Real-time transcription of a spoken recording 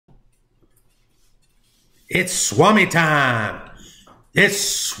It's swami time. It's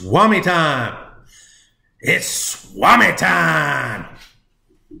swami time. It's swami time.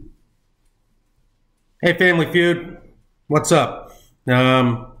 Hey, Family Feud. What's up?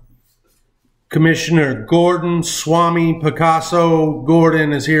 Commissioner Gordon, Swami Picasso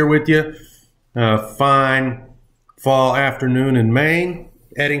Gordon is here with you. Fine fall afternoon in Maine,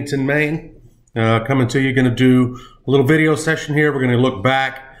 Eddington, Maine. Coming to you, going to do a little video session here. We're going to look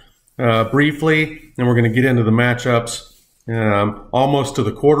back briefly, and we're going to get into the matchups almost to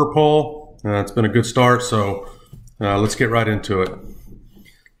the quarter pole. It's been a good start, so let's get right into it.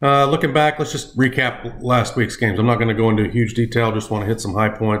 Looking back, let's just recap last week's games. I'm not going to go into huge detail, just want to hit some high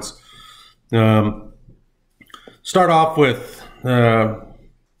points. Start off with Dreadheads,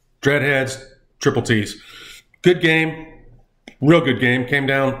 Triple T's. Good game, real good game. Came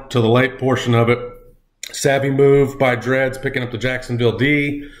down to the late portion of it. Savvy move by Dreads, picking up the Jacksonville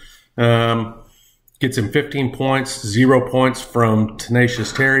D. Gets him 15 points, 0 points from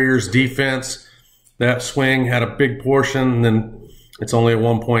Tenacious Terriers defense. That swing had a big portion, and then it's only a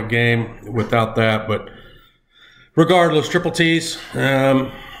 1-point game without that. But regardless, Triple T's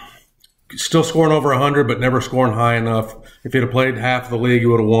still scoring over 100, but never scoring high enough. If he'd have played half of the league, he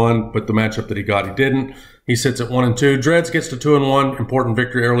would have won. But the matchup that he got, he didn't. He sits at 1-2. Dreads gets to 2-1. Important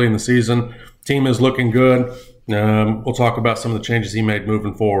victory early in the season. Team is looking good. We'll talk about some of the changes he made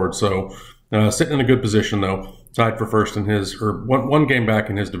moving forward. So sitting in a good position, though. Tied for first in his, or one game back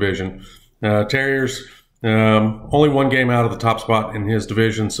in his division. Terriers, only one game out of the top spot in his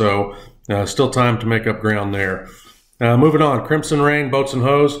division, so still time to make up ground there. Moving on, Crimson Rain, Boats and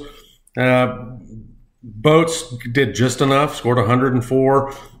Hose. Boats did just enough, scored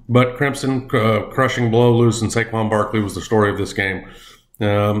 104, but Crimson, crushing blow, losing Saquon Barkley was the story of this game.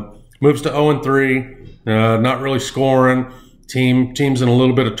 Moves to 0-3, not really scoring. Team's in a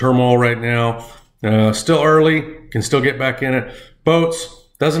little bit of turmoil right now. Still early, can still get back in it. Boats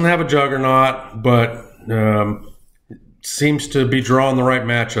doesn't have a juggernaut, but seems to be drawing the right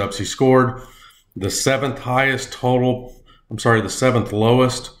matchups. He scored the seventh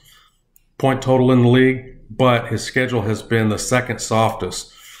lowest point total in the league, but his schedule has been the second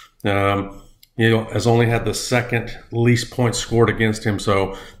softest. Has only had the second least points scored against him,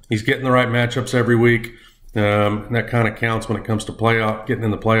 so he's getting the right matchups every week. And that kind of counts when it comes to getting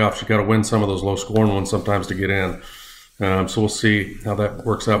in the playoffs. You got to win some of those low scoring ones sometimes to get in. So we'll see how that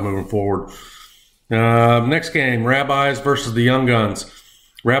works out moving forward. Next game, Rabbis versus the Young Guns.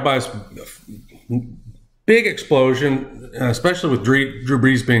 Rabbis, big explosion, especially with Drew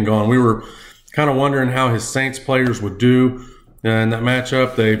Brees being gone. We were kind of wondering how his Saints players would do in that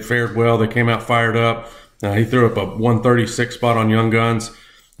matchup. They fared well. They came out fired up. He threw up a 136 spot on Young Guns.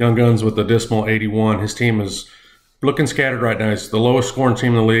 Young Guns with a dismal 81. His team is looking scattered right now. He's the lowest scoring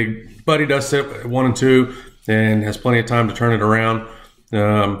team in the league, but he does sit at 1-2 and has plenty of time to turn it around.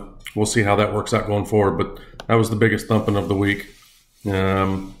 We'll see how that works out going forward, but that was the biggest thumping of the week.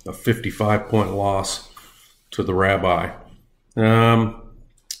 A 55-point loss to the Rabbi.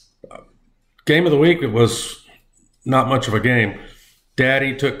 Game of the week, it was not much of a game.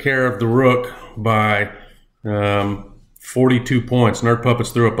 Daddy took care of the Rook by 42 points. Nerd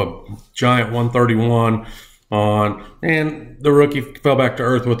Puppets threw up a giant 131 and the Rookie fell back to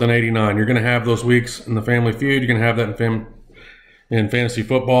earth with an 89. You're going to have those weeks in the Family Feud. You're going to have that in fantasy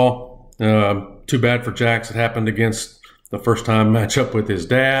football. Too bad for Jax. It happened against the first time matchup with his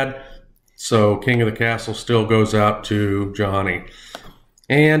dad. So King of the Castle still goes out to Johnny.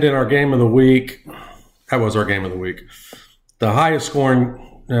 And in our game of the week, that was our game of the week. The highest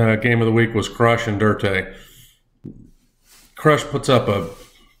scoring game of the week was Crush and Dirte. Crush puts up a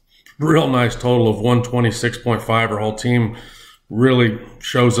real nice total of 126.5. Her whole team really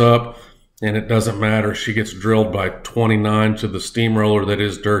shows up, and it doesn't matter. She gets drilled by 29 to the steamroller that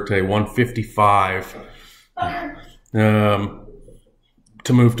is Dirte, 155. To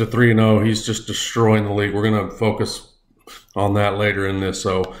move to 3-0, he's just destroying the league. We're going to focus on that later in this.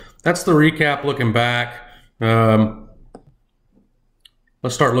 So that's the recap looking back. Let's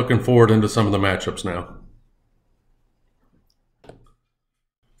start looking forward into some of the matchups now.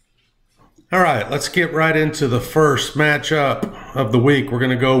 All right, let's get right into the first matchup of the week. We're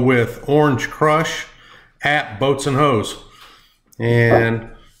going to go with Orange Crush at Boats and Hose. And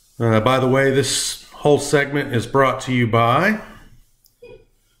by the way, this whole segment is brought to you by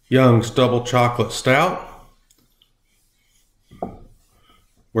Young's Double Chocolate Stout.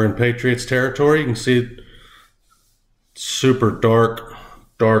 We're in Patriots territory. You can see super dark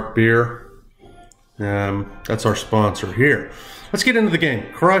beer. That's our sponsor here. Let's get into the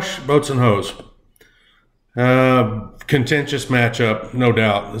game. Crush, Boats and Hose. Contentious matchup, no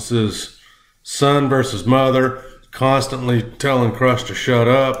doubt. This is son versus mother, constantly telling Crush to shut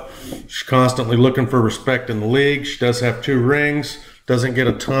up. She's constantly looking for respect in the league. She does have 2 rings, doesn't get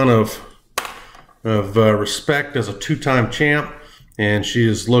a ton of respect as a 2-time champ, and she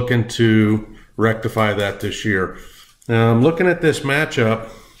is looking to rectify that this year. Looking at this matchup,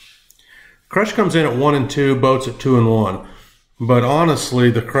 Crush comes in at 1-2, Boats at 2-1. But honestly,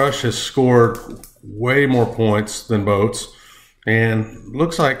 the Crush has scored way more points than Boats, and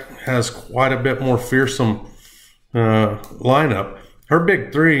looks like has quite a bit more fearsome lineup. Her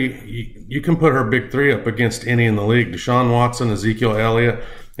big 3, you can put her big 3 up against any in the league. Deshaun Watson, Ezekiel Elliott,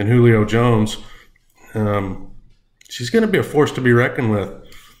 and Julio Jones. She's going to be a force to be reckoned with.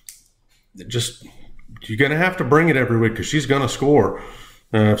 You're going to have to bring it every week because she's going to score.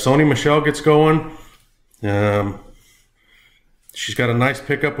 If Sony Michel gets going, she's got a nice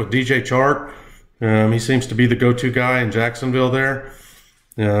pickup with DJ Chark. He seems to be the go-to guy in Jacksonville there.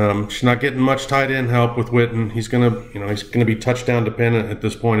 She's not getting much tight end help with Witten. He's gonna be touchdown dependent at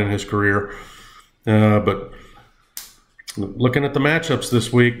this point in his career. But looking at the matchups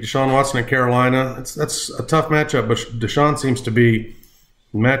this week, Deshaun Watson at Carolina, that's a tough matchup, but Deshaun seems to be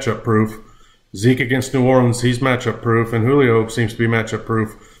matchup proof. Zeke against New Orleans, he's matchup proof, and Julio seems to be matchup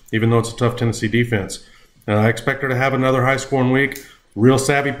proof, even though it's a tough Tennessee defense. I expect her to have another high-scoring week. Real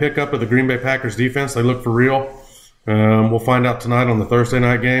savvy pickup of the Green Bay Packers defense. They look for real. We'll find out tonight on the Thursday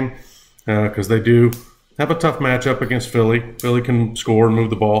night game because they do have a tough matchup against Philly. Philly can score and move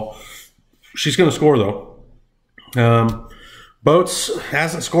the ball. She's going to score, though. Boats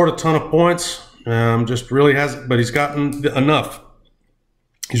hasn't scored a ton of points. Just really hasn't, but he's gotten enough.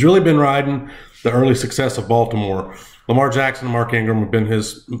 He's really been riding the early success of Baltimore. Lamar Jackson and Mark Ingram have been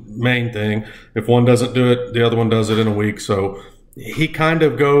his main thing. If one doesn't do it, the other one does it in a week. So he kind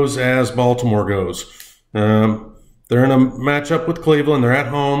of goes as Baltimore goes. They're in a matchup with Cleveland. They're at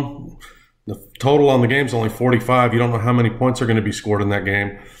home. The total on the game is only 45. You don't know how many points are going to be scored in that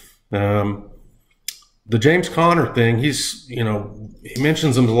game. The James Conner thing, he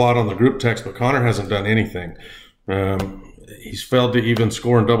mentions him a lot on the group text, but Conner hasn't done anything. He's failed to even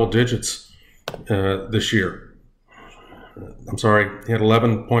score in double digits this year. I'm sorry, he had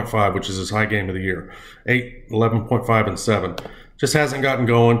 11.5, which is his high game of the year. 8, 11.5, and 7. Just hasn't gotten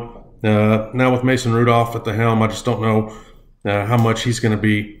going. Now with Mason Rudolph at the helm, I just don't know how much he's going to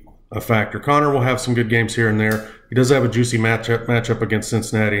be a factor. Conner will have some good games here and there. He does have a juicy matchup against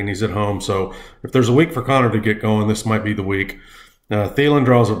Cincinnati, and he's at home. So if there's a week for Conner to get going, this might be the week. Thielen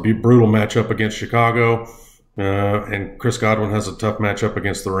draws a brutal matchup against Chicago, and Chris Godwin has a tough matchup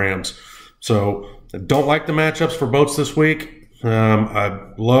against the Rams. So I don't like the matchups for Boats this week. I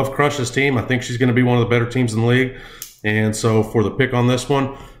love Crush's team. I think she's going to be one of the better teams in the league. And so for the pick on this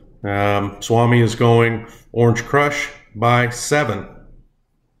one, Swami is going Orange Crush by 7.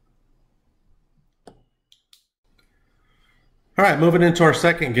 All right, moving into our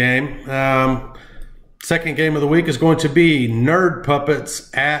second game. Second game of the week is going to be Nerd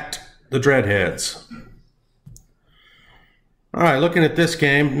Puppets at the Dreadheads. All right, looking at this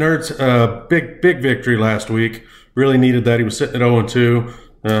game, Nerd's big victory last week. Really needed that. He was sitting at 0-2.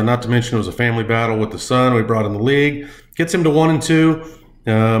 Not to mention it was a family battle with the son we brought in the league. Gets him to 1-2.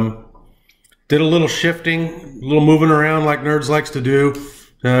 Did a little shifting, a little moving around like Nerds likes to do.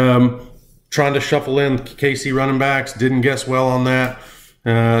 Trying to shuffle in KC running backs. Didn't guess well on that.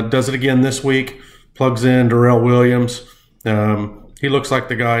 Does it again this week. Plugs in Darrell Williams. He looks like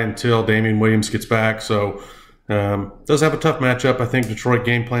the guy until Damian Williams gets back. So does have a tough matchup. I think Detroit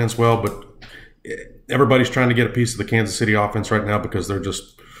game plans well, but everybody's trying to get a piece of the Kansas City offense right now because they're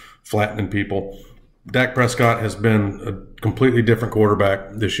just flattening people. Dak Prescott has been a completely different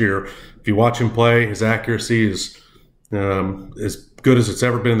quarterback this year. If you watch him play, his accuracy is as good as it's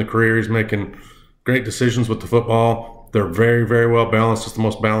ever been in the career. He's making great decisions with the football. They're very, very well balanced. It's the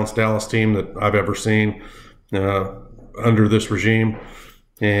most balanced Dallas team that I've ever seen under this regime.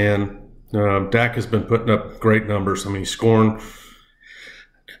 And Dak has been putting up great numbers. I mean, he's scoring.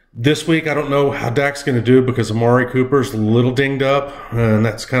 This week, I don't know how Dak's going to do because Amari Cooper's a little dinged up, and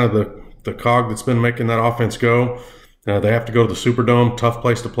that's kind of the cog that's been making that offense go. They have to go to the Superdome, tough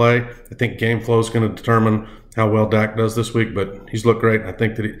place to play. I think game flow is going to determine how well Dak does this week, but he's looked great. I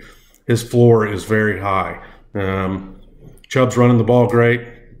think that his floor is very high. Chubb's running the ball great.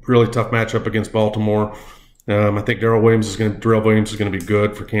 Really tough matchup against Baltimore. I think Darrell Williams is going to be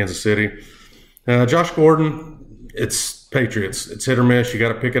good for Kansas City. Josh Gordon, it's Patriots. It's hit or miss. You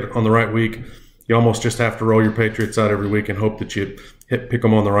got to pick it on the right week. You almost just have to roll your Patriots out every week and hope that you pick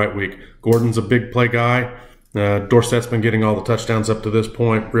them on the right week. Gordon's a big play guy. Dorsett's been getting all the touchdowns up to this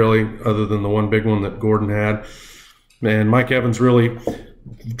point, really, other than the one big one that Gordon had. And Mike Evans really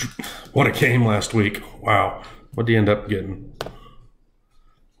What a game last week. Wow. What did he end up getting?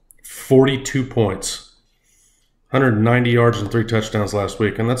 42 points. 190 yards and 3 touchdowns last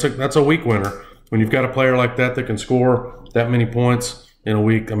week. And that's a week winner. When you've got a player like that that can score that many points in a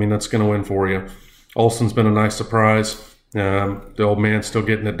week, I mean, that's going to win for you. Olsen's been a nice surprise. The old man's still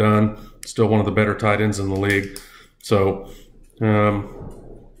getting it done. Still one of the better tight ends in the league. So,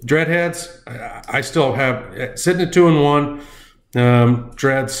 Dreadheads, I still have, sitting at 2-1,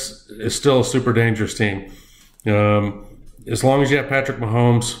 Dreads is still a super dangerous team. As long as you have Patrick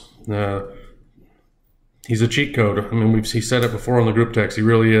Mahomes, he's a cheat code. I mean, he said it before on the group text. He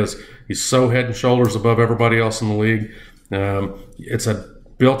really is. He's so head and shoulders above everybody else in the league. It's a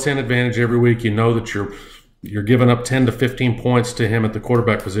built-in advantage every week. You know that you're giving up 10 to 15 points to him at the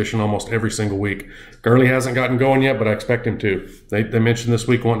quarterback position almost every single week. Gurley hasn't gotten going yet, but I expect him to. They mentioned this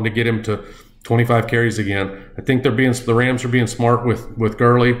week wanting to get him to 25 carries again. I think the Rams are being smart with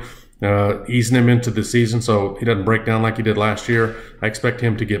Gurley, easing him into the season so he doesn't break down like he did last year. I expect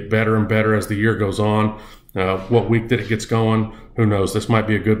him to get better and better as the year goes on. What week that it gets going, who knows? This might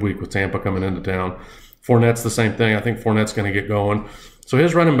be a good week with Tampa coming into town. Fournette's the same thing. I think Fournette's going to get going. So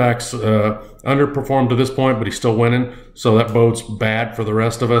his running backs underperformed to this point, but he's still winning. So that bodes bad for the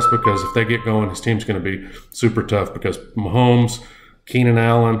rest of us because if they get going, his team's going to be super tough because Mahomes, Keenan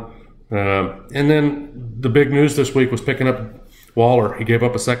Allen, and then the big news this week was picking up Waller. He gave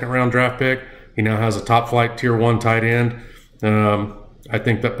up a second-round draft pick. He now has a top-flight Tier 1 tight end. I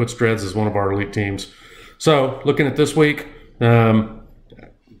think that puts Dreads as one of our elite teams. So looking at this week,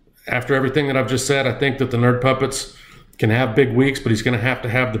 after everything that I've just said, I think that the Nerd Puppets can have big weeks, but he's going to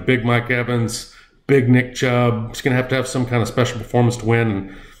have the big Mike Evans, big Nick Chubb. He's going to have some kind of special performance to win,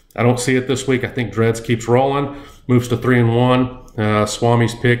 and I don't see it this week. I think Dreads keeps rolling, moves to 3-1.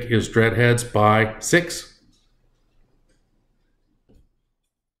 Swami's pick is Dreadheads by 6.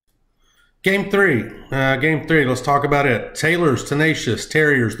 Game 3. Let's talk about it. Taylors, Tenacious,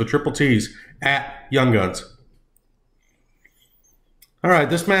 Terriers, the Triple T's at Young Guns. All right,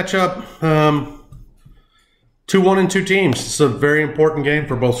 this matchup, 2-1-2 teams. It's a very important game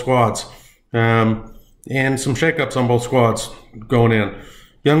for both squads. And some shakeups on both squads going in.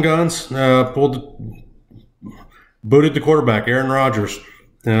 Young Guns booted the quarterback, Aaron Rodgers.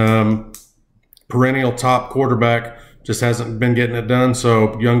 Perennial top quarterback, just hasn't been getting it done.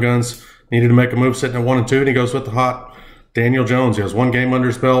 So Young Guns needed to make a move sitting at 1-2, and he goes with the hot Daniel Jones. He has one game under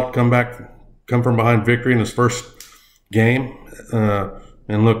his belt, come from behind victory in his first game,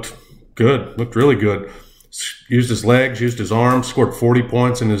 and looked good, looked really good. Used his legs, used his arms, scored 40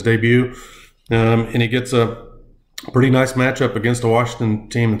 points in his debut, and he gets a pretty nice matchup against a Washington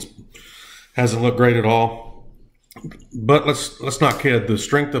team that hasn't looked great at all. But let's not kid. The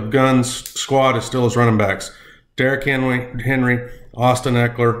strength of Guns' squad is still his running backs. Derrick Henry, Austin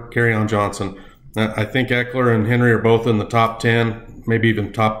Eckler, Kerryon Johnson. I think Eckler and Henry are both in the top 10, maybe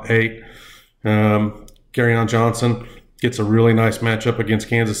even top 8. Kerryon Johnson gets a really nice matchup against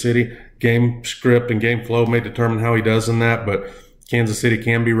Kansas City. Game script and game flow may determine how he does in that, but Kansas City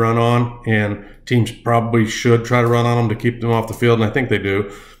can be run on, and teams probably should try to run on them to keep them off the field, and I think they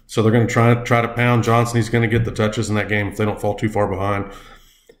do. So they're going to try to pound Johnson. He's going to get the touches in that game if they don't fall too far behind.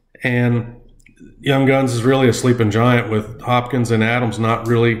 And Young Guns is really a sleeping giant with Hopkins and Adams not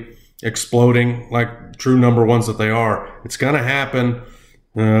really exploding like true number ones that they are. It's going to happen.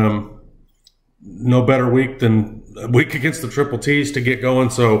 No better week than a week against the Triple T's to get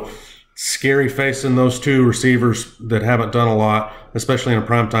going. So scary facing those two receivers that haven't done a lot, especially in a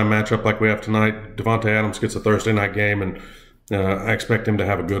primetime matchup like we have tonight. Devontae Adams gets a Thursday night game, and I expect him to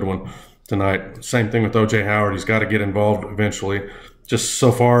have a good one tonight. Same thing with O.J. Howard. He's got to get involved eventually. Just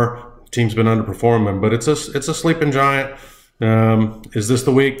so far, team's been underperforming, but it's a sleeping giant. Is this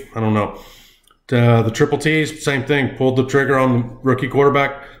the week? I don't know. The Triple T's, same thing. Pulled the trigger on the rookie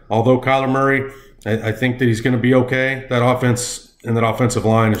quarterback. Although Kyler Murray, I think that he's going to be okay. That offense and that offensive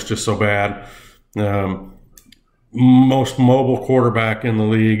line is just so bad. Most mobile quarterback in the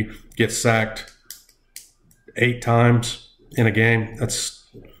league gets sacked 8 times in a game. That's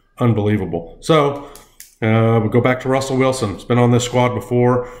unbelievable. So we'll go back to Russell Wilson. He's been on this squad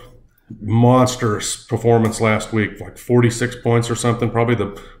before. Monstrous performance last week, like 46 points or something, probably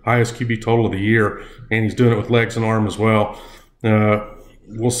the highest QB total of the year, and he's doing it with legs and arm as well.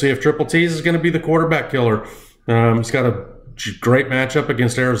 We'll see if Triple T's is going to be the quarterback killer. He's got a great matchup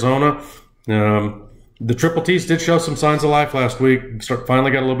against Arizona. The Triple T's did show some signs of life last week.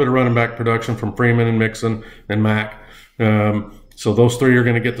 Finally got a little bit of running back production from Freeman and Mixon and Mack. So those 3 are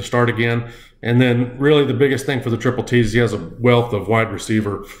going to get the start again. And then really the biggest thing for the Triple T's, he has a wealth of wide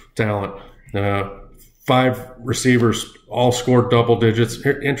receiver talent. 5 receivers all scored double digits.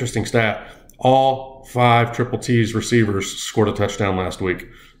 Interesting stat. All 5 Triple T's receivers scored a touchdown last week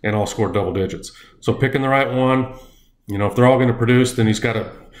and all scored double digits. So picking the right one, if they're all going to produce, then he's got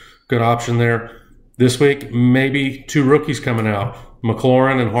a good option there. This week, maybe 2 rookies coming out,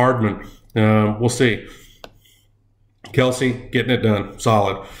 McLaurin and Hardman. We'll see. Kelsey getting it done,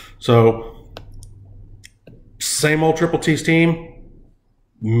 solid. So same old Triple T's team.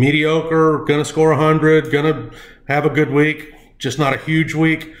 Mediocre, gonna score 100, gonna have a good week, just not a huge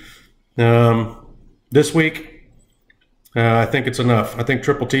week. This week, I think it's enough. I think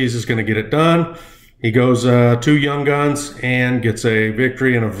Triple T's is gonna get it done. He goes 2 young guns and gets a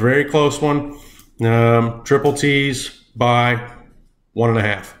victory in a very close one. Triple T's by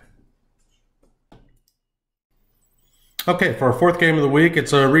 1.5. Okay, for our 4th game of the week,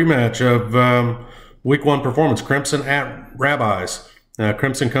 it's a rematch of week 1 performance, Crimson at Rabbis.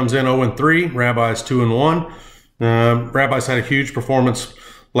 Crimson comes in 0-3, Rabbis 2-1. Rabbis had a huge performance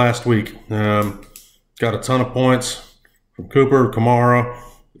last week. Got a ton of points from Cooper, Kamara.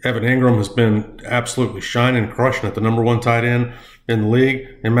 Evan Ingram has been absolutely shining, crushing it, the #1 tight end in the league.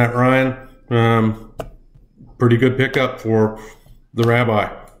 And Matt Ryan, pretty good pickup for the Rabbi.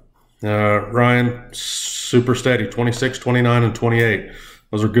 Ryan, super steady, 26, 29, and 28.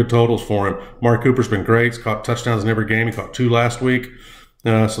 Those are good totals for him. Amari Cooper's been great. He's caught touchdowns in every game. He caught 2 last week.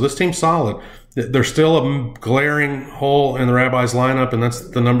 So this team's solid. There's still a glaring hole in the Rabbis lineup, and that's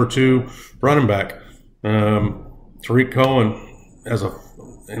the #2 running back. Tariq Cohen,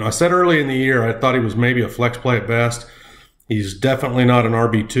 I said early in the year, I thought he was maybe a flex play at best. He's definitely not an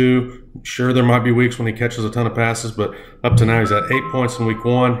RB2. Sure, there might be weeks when he catches a ton of passes, but up to now he's had 8 points in week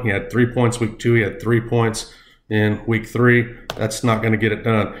 1. He had 3 points week 2. He had 3 points in week 3. That's not going to get it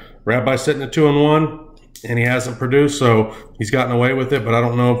done. Rabbi sitting at 2-1, and he hasn't produced, so he's gotten away with it, but I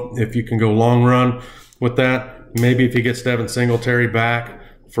don't know if you can go long run with that. Maybe if he gets Devin Singletary back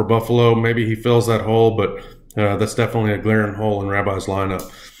for Buffalo, maybe he fills that hole, but that's definitely a glaring hole in Rabbi's lineup.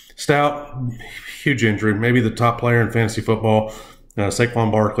 Stout, huge injury, maybe the top player in fantasy football.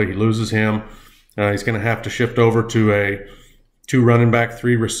 Saquon Barkley, he loses him. He's going to have to shift over to a 2 running back,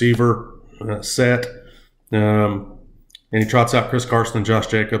 3 receiver set. And he trots out Chris Carson and Josh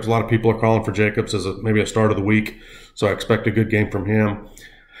Jacobs. A lot of people are calling for Jacobs as maybe a start of the week, so I expect a good game from him.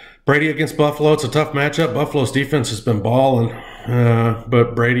 Brady against Buffalo, it's a tough matchup. Buffalo's defense has been balling,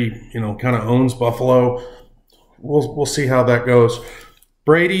 but Brady, kind of owns Buffalo. We'll see how that goes.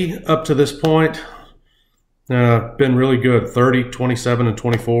 Brady, up to this point, been really good. 30, 27, and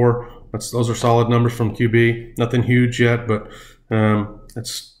 24. Those are solid numbers from QB. Nothing huge yet, but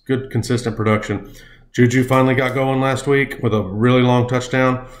it's good, consistent production. Juju finally got going last week with a really long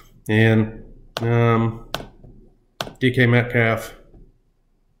touchdown. And DK Metcalf,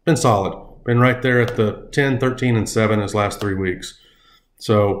 been solid. Been right there at the 10, 13, and 7 his last 3 weeks.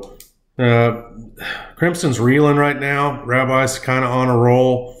 So Crimson's reeling right now. Rabbi's kind of on a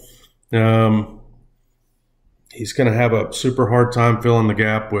roll. He's going to have a super hard time filling the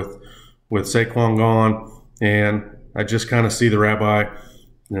gap with Saquon gone. And I just kind of see the Rabbi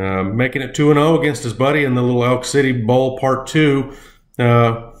making it 2-0 against his buddy in the little Elk City Bowl Part 2.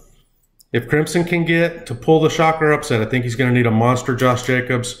 If Crimson can get to pull the shocker upset, I think he's going to need a monster Josh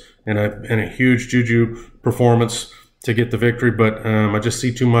Jacobs and a huge Juju performance to get the victory. But I just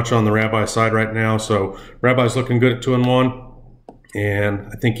see too much on the Rabbi side right now. So Rabbi's looking good at 2-1, and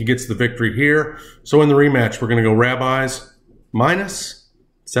I think he gets the victory here. So in the rematch, we're going to go Rabbis minus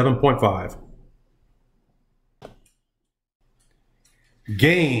 7.5.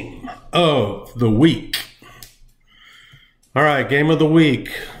 Game of the week. All right, game of the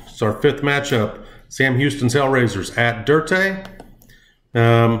week. It's our 5th matchup. Sam Houston's Hellraisers at Dirte.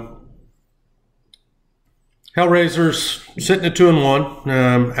 Hellraisers sitting at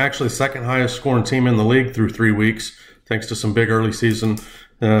 2-1. Actually, 2nd highest scoring team in the league through 3 weeks, thanks to some big early season.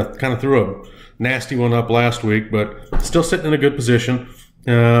 Kind of threw a nasty one up last week, but still sitting in a good position.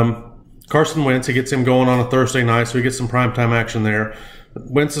 Carson Wentz, he gets him going on a Thursday night, so he gets some primetime action there.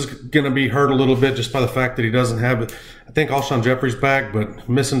 Wentz is going to be hurt a little bit just by the fact that he doesn't have it. I think Alshon Jeffrey's back, but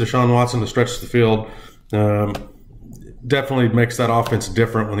missing Deshaun Watson to stretch the field definitely makes that offense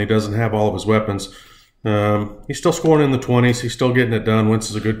different when he doesn't have all of his weapons. He's still scoring in the 20s. He's still getting it done. Wentz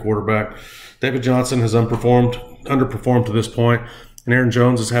is a good quarterback. David Johnson has underperformed to this point, and Aaron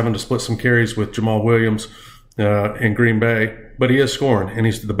Jones is having to split some carries with Jamal Williams in Green Bay, but he is scoring, and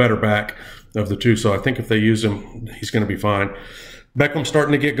he's the better back of the two. So I think if they use him, he's going to be fine. Beckham's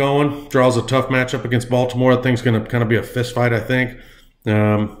starting to get going, draws a tough matchup against Baltimore. I think it's going to kind of be a fist fight, I think.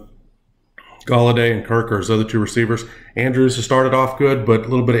 Galladay and Kirk are his other two receivers. Andrews has started off good, but a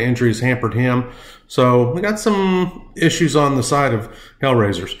little bit of injuries hampered him. So we got some issues on the side of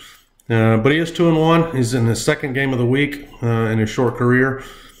Hellraisers. But he is 2-1. He's in his second game of the week in his short career.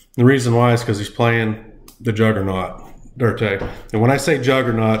 The reason why is because he's playing the juggernaut, Dirte. And when I say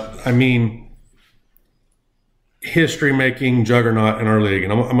juggernaut, I mean history-making juggernaut in our league.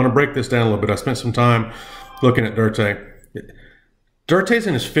 And I'm going to break this down a little bit. I spent some time looking at Dirte. Dirte's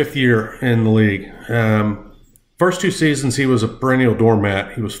in his 5th year in the league. First 2 seasons, he was a perennial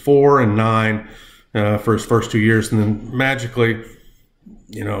doormat. He was 4-9 for his first 2 years, and then magically,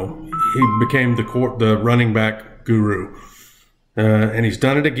 you know, he became the running back guru. And he's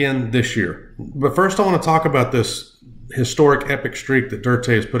done it again this year. But first, I want to talk about this historic epic streak that Dirte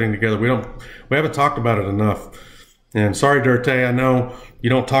is putting together. We haven't talked about it enough. And sorry, Dirte, I know you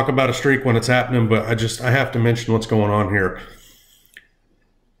don't talk about a streak when it's happening, but I have to mention what's going on here.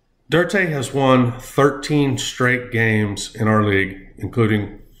 Dirte has won 13 straight games in our league,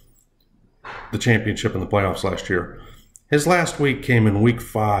 including the championship and the playoffs last year. His last week came in week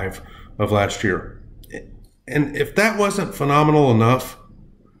 5 of last year. And if that wasn't phenomenal enough,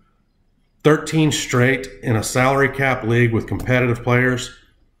 13 straight in a salary cap league with competitive players,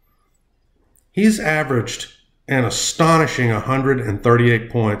 he's averaged an astonishing 138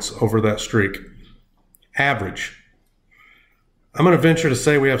 points over that streak. Average. I'm going to venture to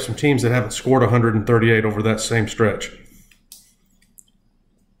say we have some teams that haven't scored 138 over that same stretch.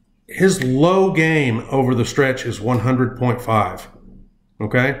 His low game over the stretch is 100.5.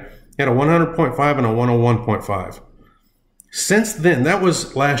 Okay? He had a 100.5 and a 101.5. Since then, that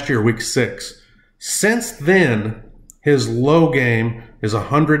was last year, week 6. Since then, his low game is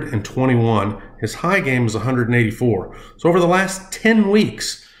 121. His high game is 184. So over the last 10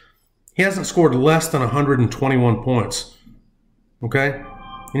 weeks, he hasn't scored less than 121 points. Okay?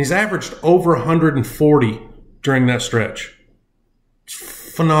 And he's averaged over 140 during that stretch. It's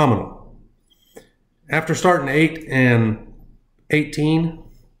phenomenal. After starting 8-18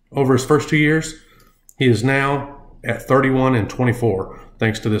 over his first 2 years, he is now at 31-24,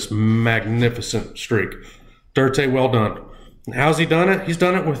 thanks to this magnificent streak. Dirte, well done. And how's he done it? He's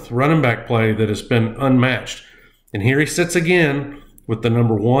done it with running back play that has been unmatched. And here he sits again with the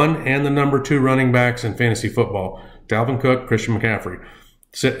number 1 and the number 2 running backs in fantasy football. Dalvin Cook, Christian McCaffrey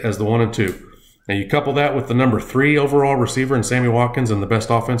sit as the 1 and 2. Now you couple that with the number 3 overall receiver in Sammy Watkins and the best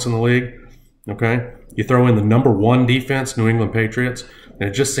offense in the league. Okay, you throw in the number 1 defense, New England Patriots, and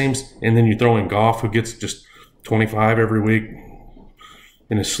it just seems. And then you throw in Goff, who gets just 25 every week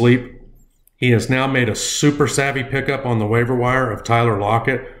in his sleep. He has now made a super savvy pickup on the waiver wire of Tyler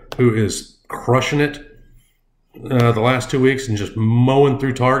Lockett, who is crushing it the last 2 weeks and just mowing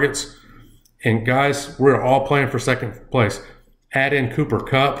through targets. And guys, we're all playing for second place. Add in Cooper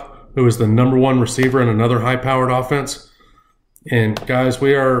Kupp, who is the number 1 receiver in another high-powered offense. And guys,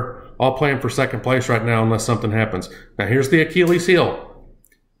 we are all playing for second place right now unless something happens. Now here's the Achilles heel.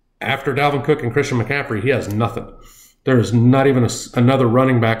 After Dalvin Cook and Christian McCaffrey, he has nothing. There is not even another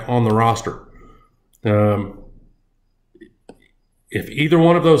running back on the roster. If either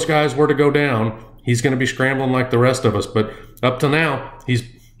one of those guys were to go down, he's going to be scrambling like the rest of us. But up to now, he's,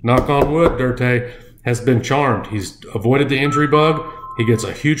 knock on wood, Dirte has been charmed. He's avoided the injury bug. He gets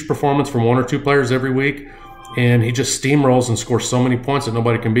a huge performance from 1 or 2 players every week, and he just steamrolls and scores so many points that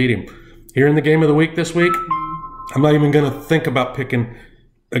nobody can beat him. Here in the game of the week this week, I'm not even going to think about picking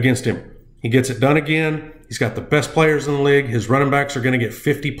against him. He gets it done again. He's got the best players in the league. His running backs are going to get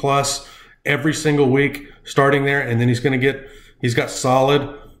 50+ every single week starting there, and then he's got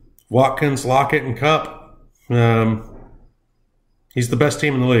solid Watkins, Lockett, and Kupp. He's the best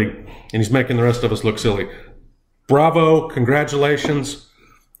team in the league, and he's making the rest of us look silly. Bravo, congratulations.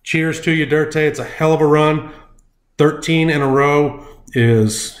 Cheers to you, Dirte. It's a hell of a run. 13 in a row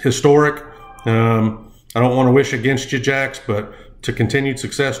is historic. I don't want to wish against you, Jax, but to continued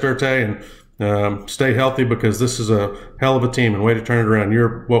success, Dirte, and stay healthy, because this is a hell of a team and way to turn it around.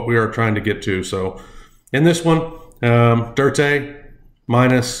 You're what we are trying to get to. So in this one, Dirte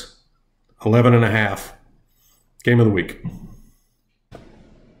minus 11.5. Game of the week.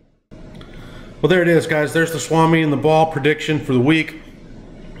 Well, there it is, guys. There's the Swami and the ball prediction for the week.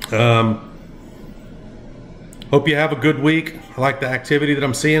 Hope you have a good week. I like the activity that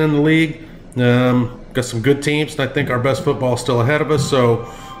I'm seeing in the league. Got some good teams, and I think our best football is still ahead of us. So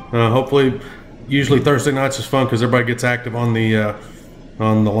hopefully, usually Thursday nights is fun because everybody gets active on the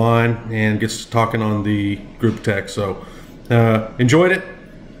line and gets talking on the group text. So enjoyed it.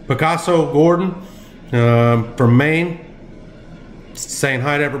 Picasso Gordon from Maine saying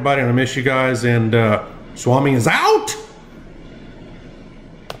hi to everybody, and I miss you guys. And Swami is out.